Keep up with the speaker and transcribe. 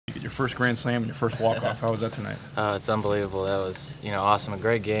your first Grand Slam and your first walk-off. How was that tonight? It's unbelievable. That was, awesome. A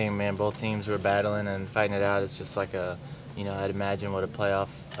great game, man. Both teams were battling and fighting it out. It's just like I'd imagine what a playoff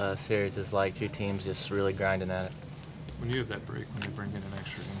series is like. Two teams just really grinding at it. When you have that break, when they bring in an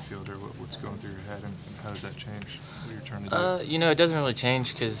extra infielder, what's going through your head, and how does that change what you're trying to do? It doesn't really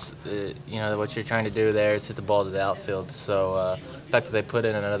change because, what you're trying to do there is hit the ball to the outfield. So the fact that they put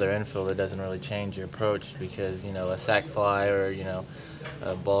in another infielder doesn't really change your approach because, a sac fly or,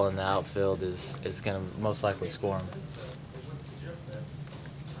 a ball in the outfield is going to most likely score them.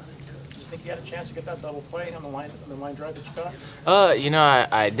 Do you think you had a chance to get that double play on the line drive that you got?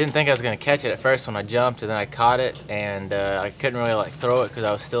 I didn't think I was going to catch it at first when I jumped, and then I caught it, and I couldn't really throw it because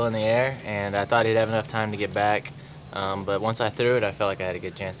I was still in the air, and I thought he'd have enough time to get back. But once I threw it, I felt like I had a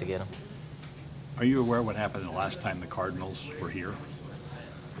good chance to get him. Are you aware what happened the last time the Cardinals were here?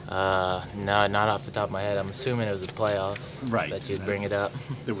 No, not off the top of my head. I'm assuming it was the playoffs. Right. That you'd bring it up.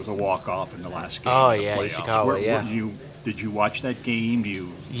 There was a walk-off in the last game. Oh, of the yeah, playoffs. Ishikawa, yeah. Did you watch that game?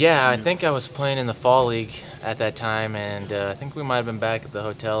 Yeah, I think I was playing in the fall league at that time, and I think we might have been back at the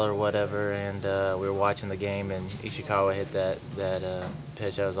hotel or whatever, and we were watching the game, and Ishikawa hit that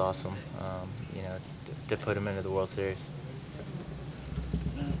pitch. That was awesome, to put him into the World Series.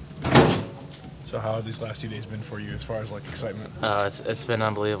 So how have these last 2 days been for you as far as excitement? It's been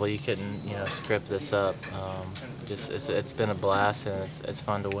unbelievable. You couldn't script this up. It's been a blast, and it's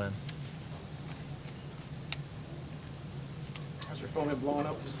fun to win. Has your phone been blowing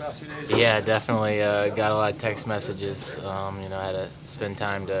up these past 2 days? Yeah, definitely. Got a lot of text messages. I had to spend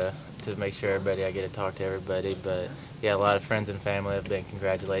time to make sure I get to talk to everybody. But yeah, a lot of friends and family have been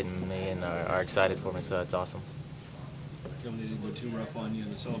congratulating me and are excited for me, so that's awesome. They didn't go too rough on you in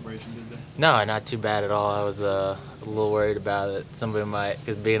the celebration, did they? No, not too bad at all. I was a little worried about it. Somebody might,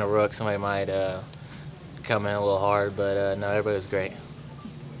 because being a rook, somebody might come in a little hard, but no, everybody was great.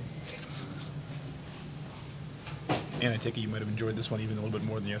 And I take it you might have enjoyed this one even a little bit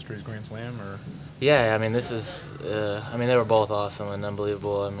more than yesterday's Grand Slam, or? Yeah, this is. They were both awesome and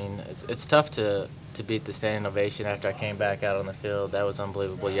unbelievable. It's tough to beat the standing ovation after I came back out on the field. That was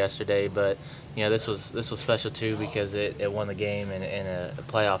unbelievable yesterday, but this was special too because it won the game in a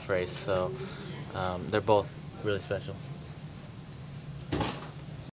playoff race. So they're both really special.